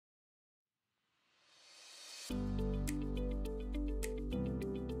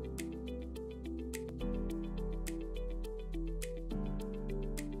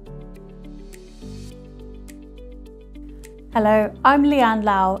Hello, I'm Leanne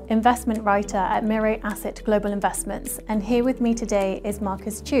Lau, investment writer at Mirae Asset Global Investments, and here with me today is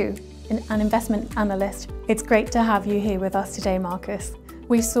Marcus Chu, an investment analyst. It's great to have you here with us today, Marcus.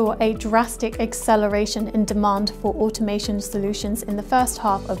 We saw a drastic acceleration in demand for automation solutions in the first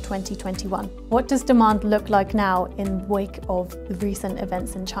half of 2021. What does demand look like now in wake of the recent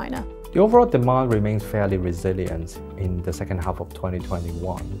events in China? The overall demand remains fairly resilient in the second half of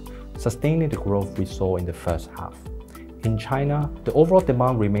 2021, sustaining the growth we saw in the first half. In China, the overall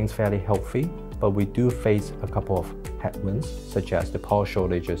demand remains fairly healthy, but we do face a couple of headwinds, such as the power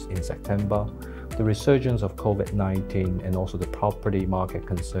shortages in September, the resurgence of COVID-19, and also the property market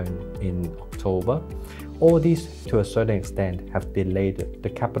concern in October. All these, to a certain extent, have delayed the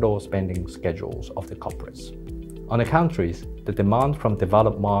capital spending schedules of the corporates. On the contrary, the demand from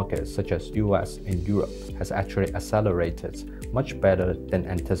developed markets such as US and Europe has actually accelerated much better than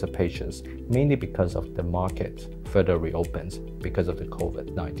anticipations, mainly because of the market further reopens because of the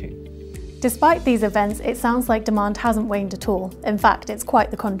COVID-19. Despite these events, it sounds like demand hasn't waned at all. In fact, it's quite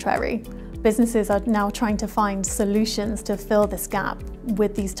the contrary. Businesses are now trying to find solutions to fill this gap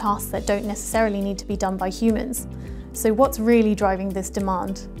with these tasks that don't necessarily need to be done by humans. So what's really driving this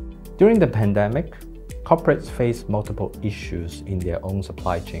demand? During the pandemic, corporates face multiple issues in their own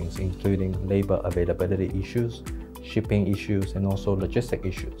supply chains, including labor availability issues, shipping issues, and also logistic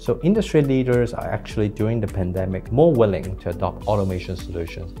issues. So industry leaders are actually, during the pandemic, more willing to adopt automation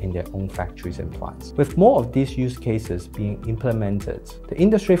solutions in their own factories and plants. With more of these use cases being implemented, the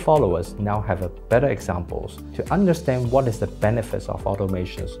industry followers now have better examples to understand what is the benefits of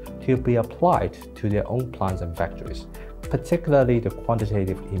automations to be applied to their own plants and factories, particularly the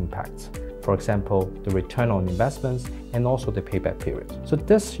quantitative impacts. For example, the return on investments and also the payback period. So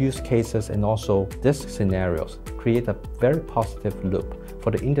these use cases and also these scenarios create a very positive loop for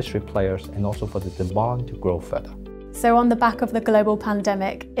the industry players and also for the demand to grow further. So on the back of the global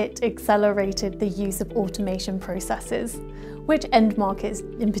pandemic, it accelerated the use of automation processes. Which end markets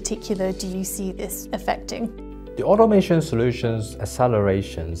in particular do you see this affecting? The automation solutions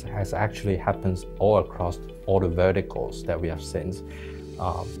accelerations has actually happened all across all the verticals that we have seen.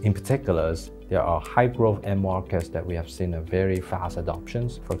 In particular, there are high growth end markets that we have seen a very fast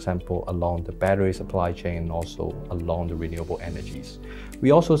adoptions, for example, along the battery supply chain and also along the renewable energies. We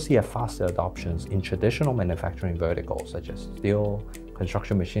also see a faster adoptions in traditional manufacturing verticals such as steel,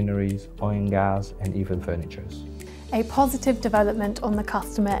 construction machineries, oil and gas, and even furnitures. A positive development on the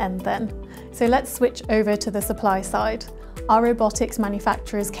customer end then. So let's switch over to the supply side. Are robotics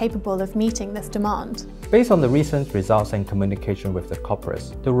manufacturers capable of meeting this demand? Based on the recent results and communication with the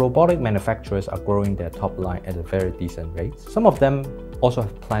corporates, the robotic manufacturers are growing their top line at a very decent rate. Some of them also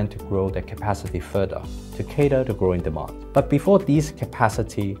have planned to grow their capacity further to cater to growing demand. But before this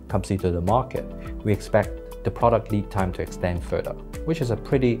capacity comes into the market, we expect the product lead time to extend further, which is a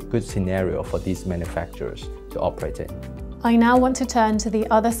pretty good scenario for these manufacturers to operate in. I now want to turn to the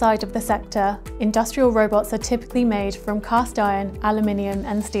other side of the sector. Industrial robots are typically made from cast iron, aluminium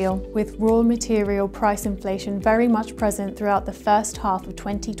and steel, with raw material price inflation very much present throughout the first half of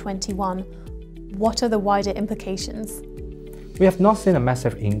 2021. What are the wider implications? We have not seen a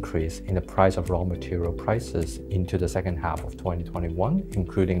massive increase in the price of raw material prices into the second half of 2021,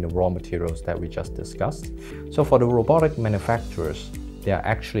 including the raw materials that we just discussed. So for the robotic manufacturers, they are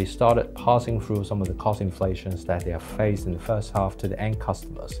actually started passing through some of the cost inflations that they have faced in the first half to the end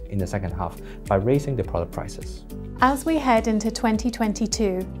customers in the second half by raising the product prices. As we head into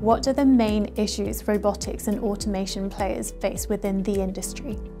 2022, what are the main issues robotics and automation players face within the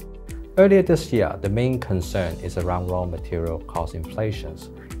industry? Earlier this year, the main concern is around raw material cost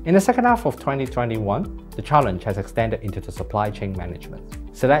inflations. In the second half of 2021, the challenge has extended into the supply chain management.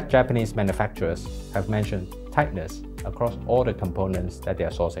 Select Japanese manufacturers have mentioned tightness across all the components that they are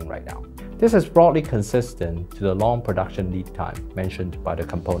sourcing right now. This is broadly consistent to the long production lead time mentioned by the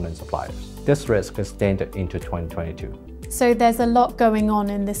component suppliers. This risk extended into 2022. So there's a lot going on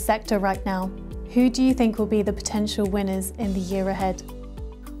in this sector right now. Who do you think will be the potential winners in the year ahead?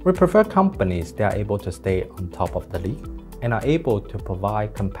 We prefer companies that are able to stay on top of the league and are able to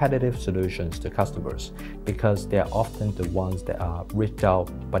provide competitive solutions to customers because they are often the ones that are reached out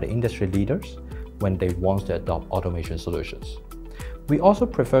by the industry leaders when they want to adopt automation solutions. We also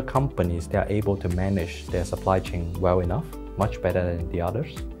prefer companies that are able to manage their supply chain well enough, much better than the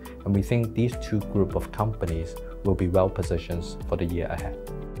others, and we think these two groups of companies will be well positioned for the year ahead.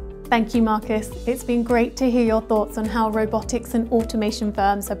 Thank you, Marcus. It's been great to hear your thoughts on how robotics and automation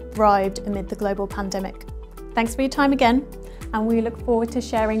firms have thrived amid the global pandemic. Thanks for your time again, and we look forward to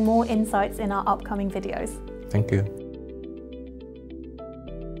sharing more insights in our upcoming videos. Thank you.